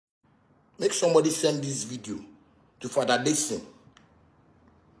Make somebody send this video to Father Dixon.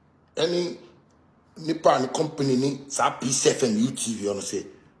 Any Nippon company ni sa PCF and UTV, you know, say,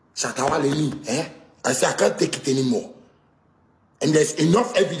 Shatta Wale, I say I can't take it anymore. And there's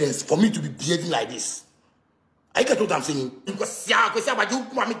enough evidence for me to be behaving like this. I get what I'm saying. Because who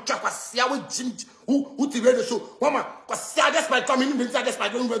the radio show? Mama, because that's my coming. That's my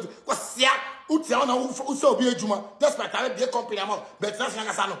going. Because that's my time. Be a company. But that's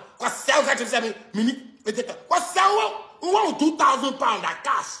not a because who want 2,000 pounds at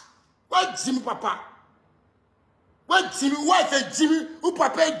cash? What Jimmy Papa? What Jimmy? What Jimmy? Who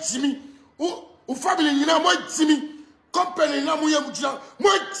Papa Jimmy? Who family? You know what Jimmy? Company? You know what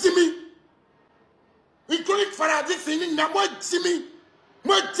Jimmy? Including Father Dixon, in what Jimmy?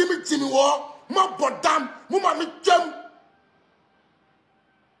 What Jimmy war? My bodam, Mumma Jim.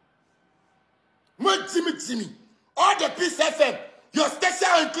 What Jimmy? All the Peace FM, your station,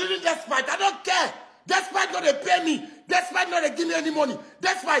 including Despite. I don't care. Despite not they pay me. Despite not they give me any money.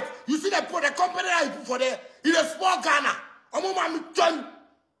 Despite you see the company I put for there in a small Ghana. Mumma Jim.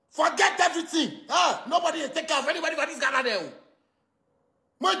 Forget everything. Nobody take care of anybody but this Ghana there.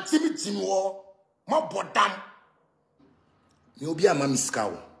 What Jimmy war? My bodam. You be a mammy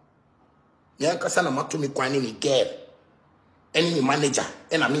scow. Yankasana Matumi Quani me girl. Any manager,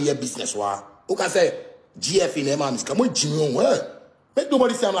 and I'm in your business. Who can say GF in a mam's come with Jimmy? Make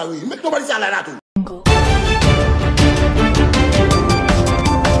nobody sound like you. Make nobody sound like that.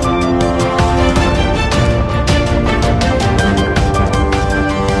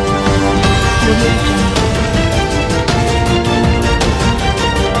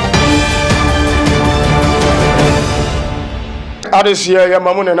 This year, your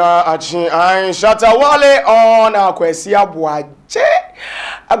mamma and I Shatta Wale on Kwasi Aboagye.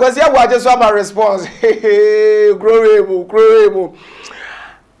 Kwasi Aboagye saw my response. Hey, grow.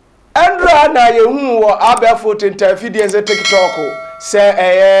 Andra na yehu wo abafoot interference TikTok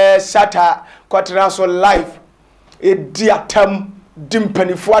say Shatta kwatena so live e diatam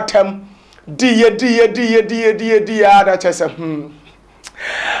dimpanifo atam di ada chese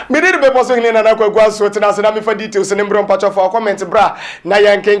me did be posting in na kwagwa so tena se na me fa details ne mbro mpacho for comment bra na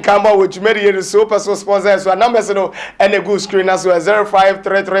yanken kamba wo jumeri so person sponsors so numbers no and a good screen as well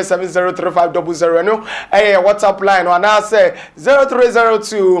 0533703500 no WhatsApp line or na say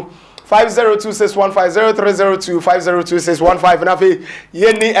 0302 502615 0302502615 na fe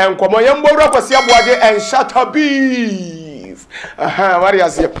yeni enkomo yemboro Kwasi Aboagye and Shatta beef what you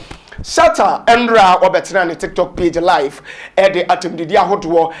say Shatta Endra obetina ne TikTok page live the atem didi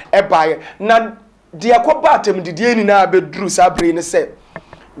ahodo e bae na dia koba atem didi ni na bedru sabre ne se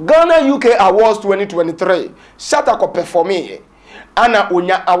Ghana UK Awards 2023 Shatta ko perform ana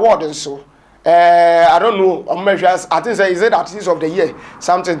onya award nso I don't know I think say is it artist of the year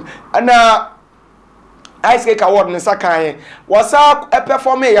something ana Ice Cake Award ne sakan was a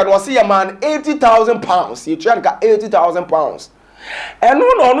perform ya no see a man 80,000 pounds you try to 80,000 pounds. And no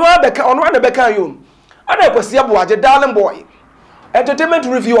the Becca you. And I Kwasi Aboagye, darling boy. Entertainment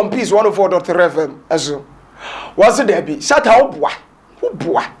review on Peace 104.3 FM. As was it there be? Shatta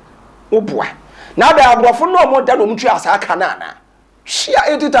boy. Now they are for no more than as I canana. She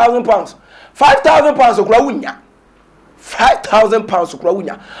 80,000 pounds. 5,000 pounds of Krawunya. 5,000 pounds of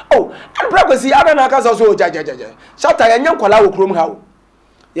Krawunya. Oh, and Kwasi Adanaka also jaja. Shatta Yanyan Kwala Okrum how.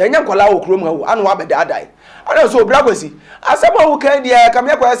 Yanyan Kwala Okrum how, and Wabeda die. And also Kwasi asema wo kan dia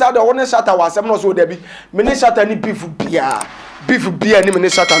kamya kwasa da woni Shatta wasem no so da bi me ne Shatta ni beef bia ni me ne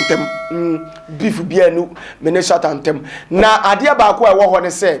Shatta ntem beef bia ni me ne Shatta ntem na ade ba ko e wo ho ne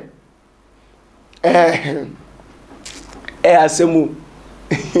se asemu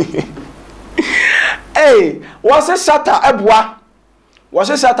was Shatta aboa was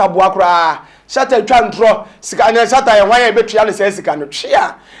Shatta aboa kra Shatta twa ntro sika na Shatta ye hwan ye betua ne se sika no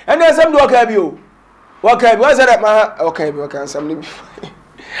twia ene asem do ka bi o. Okay, what's that? Okay, something. So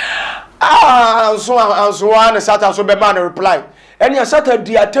one Shatta so be man reply. And you Shatta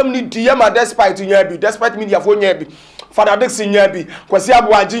the attempt ni DM despite nyabi, despite media for nyabi. Father Dixon nyabi, Kwasi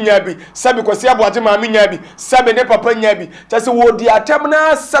Aboagye nyabi, sabi Kwasi Aboagye mami nyabi, sabi ne papa nyabi. Just wo the attempt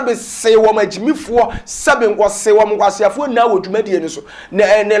na sabi say wo magimifo, sabi Kwasi wo Kwasiafo na wo dwumadi ni so.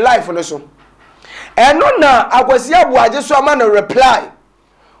 Ne life no so. And no na Kwasi Aboagye so man reply.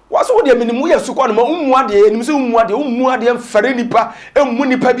 What's what the minimum ya suko no ummuade enimse ummuade mfare nipa emmu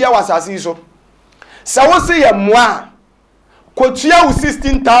nipa bia wasase so sa wo se ye moa kotua wo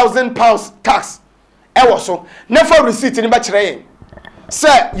 16,000 pounds tax e wo so never receipt ni ba kire yen se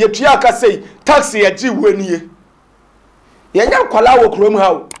ye tua aka sei tax ye gi wanie ye nya kwala wo krom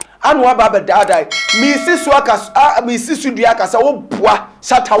ha wo anu aba ba dadai mi si so aka mi si su dua aka sa wo boa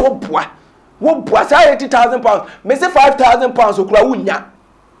Shatta wo boa wo buasa 80,000 pounds me say 5,000 pounds okura wunya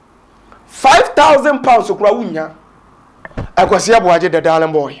 5,000 pounds okura wunya Kwasi Aboagye the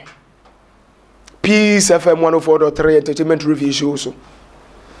darling boy Peace FM 104.3 entertainment review show so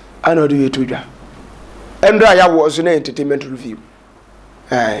I know do it to ya and I was in entertainment review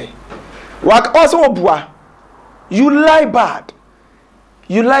aye what also bua you lie bad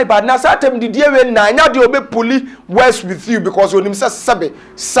now satem did you na nya de obe puli worse with you because onim say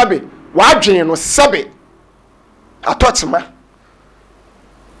sabe wadwen no sabe atochema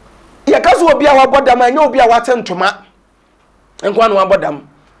ya kaso obi a wabodam anya obi a watentoma enkwa no wabodam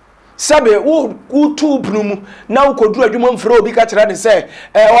sabe wo tu pnumu na wo koduru adwuma mfro obi ka kira ne say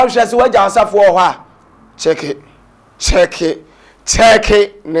wa hwese se waja asafo ho a check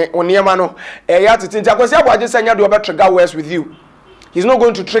ne oniema no ya tetinti Kwasi Aboagye say nya de obe trigger worse with you. He's not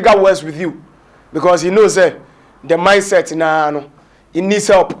going to trigger words with you because he knows the mindset no he needs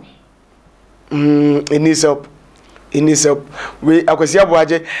help. He needs help. We Kwasi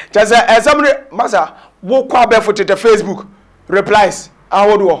Aboagye just somebody masa wo kwa be for the Facebook replies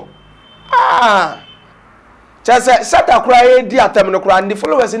ahodo just Shatta cry di atam no cry and the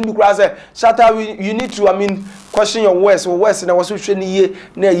followers in the cry say Shatta you need to question your words na was hwe ni ye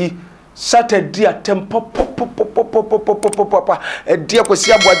na yi Shatta dia tempo dia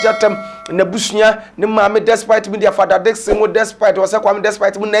Kwasi Aboagye atem na busua ne maame despite me dia father Dixon despite was kwam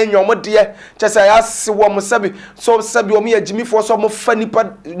despite me na enwom de chese ya se wo mo sabi so sabi o me agimi fo so mo fa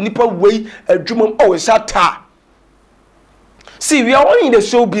nipa wei adwumom Shatta. See, we are only in the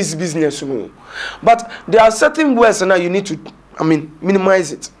showbiz business, but there are certain words now you need to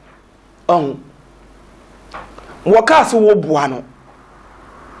minimize it. Wakaso wo buano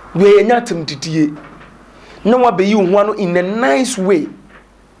we nyatem didie na wa be yi ho in a nice way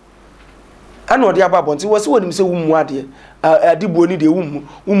ano de ababonti wo se wonim se wummu ade adibo ni de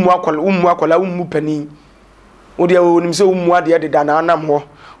wummu akola wummu pani wo de wonim se wummu ade de da na anam ho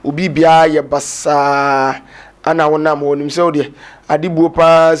obi bia ye basa ana wonam wonim se wo de adibo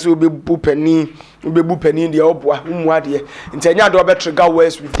pa se obebu pani de oboa wummu ade ntanya de obetrigger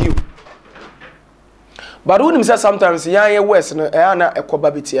words with you. But when him say sometimes yeah worse no na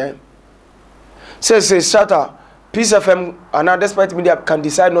ekoba betia say Shatta Peace FM and despite media can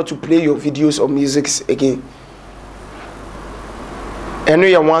decide not to play your videos or musics again. And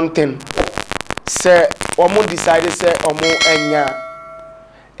we one thing say omo decide say omo enya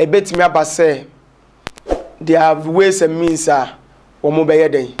e betimi aba say there have ways and means omo be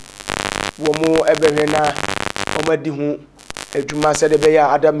yeden omo ebehwe na omo di hu adwuma said be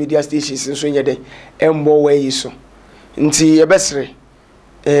ya other media stations nso nyede embo way so nti ebesere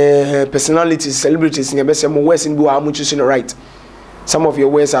personalities celebrities ebesere mo words in bo am choosing right. Some of your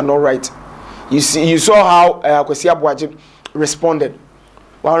words are not right. You saw how Kwasi Aboagye responded.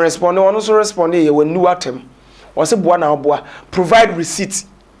 One responded, one also responded when new atem was a boa na boa provide receipt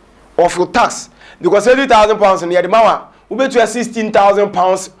of your tax because 80,000 pounds in the mawa we bet you 16,000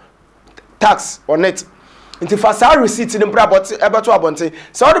 pounds tax on it. Into fasa receipt in Brabot Eberto Abonte.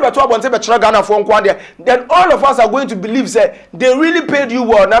 So the Beto Abonte Betra Ghana for Nkwadia. Then all of us are going to believe say they really paid you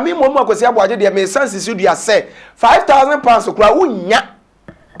well. Now me Momo Kwasi Aboagye they may sense you dia say 5,000 pounds okra unya.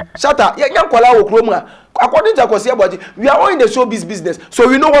 Shatta ya nyankwala okroma. According to Kwasi Aboagye, we are all in the showbiz business. So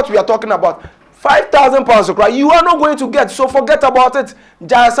we know what we are talking about. 5,000 pounds okra you are not going to get. So forget about it.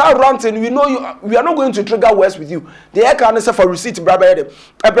 Jasa ranting, we know we are not going to trigger words with you. The air can for receipt braba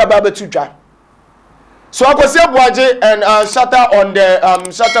tuja. So Kwasi Aboagye and Shatta on the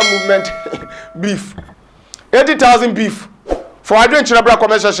Shatta movement beef. 80,000 beef. For I don't know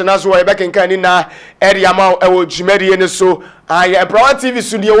commercial as well back in Canada area ma e Jimedi ene so Empower TV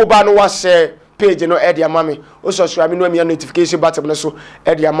studio oba no was page no area mami. O subscribe no me notification button so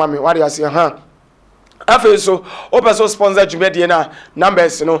area mami. What you say Afi so open sponsor Jimedi na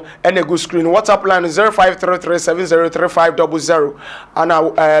numbers no and a good screen. WhatsApp line 0533703500 and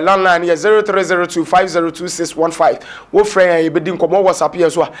landline here 0302502615. Wo friend you be din komo WhatsApp here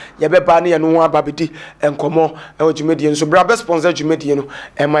so ye be ba na no ababedi enkomo e Jimedi so bra be sponsor Jimedi no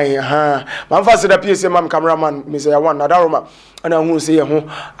e man man fa se da PSA mam cameraman me say one na daroma ana hu se ye ho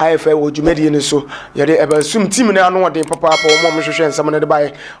IFA wo Jimedi ni so ye de e sum team na ano de papa papa mo hwehwe nsam na de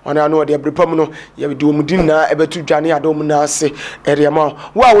bae ona ano de brepam no ye de mudina ebetu dwane adom na ase eriama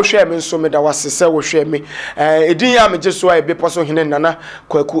wo a wo hwe me nso me da wasese wo hwe me edin ya me jeso a ebe poso hene nana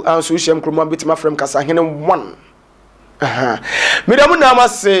kwaku anso hwem kroma betima frem kasa hene 1 me da mu na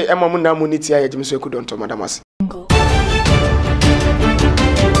amase emamu na mu niti ya jimso ekudonto madamase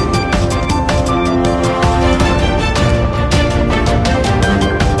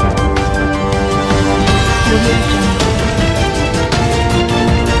Thank you.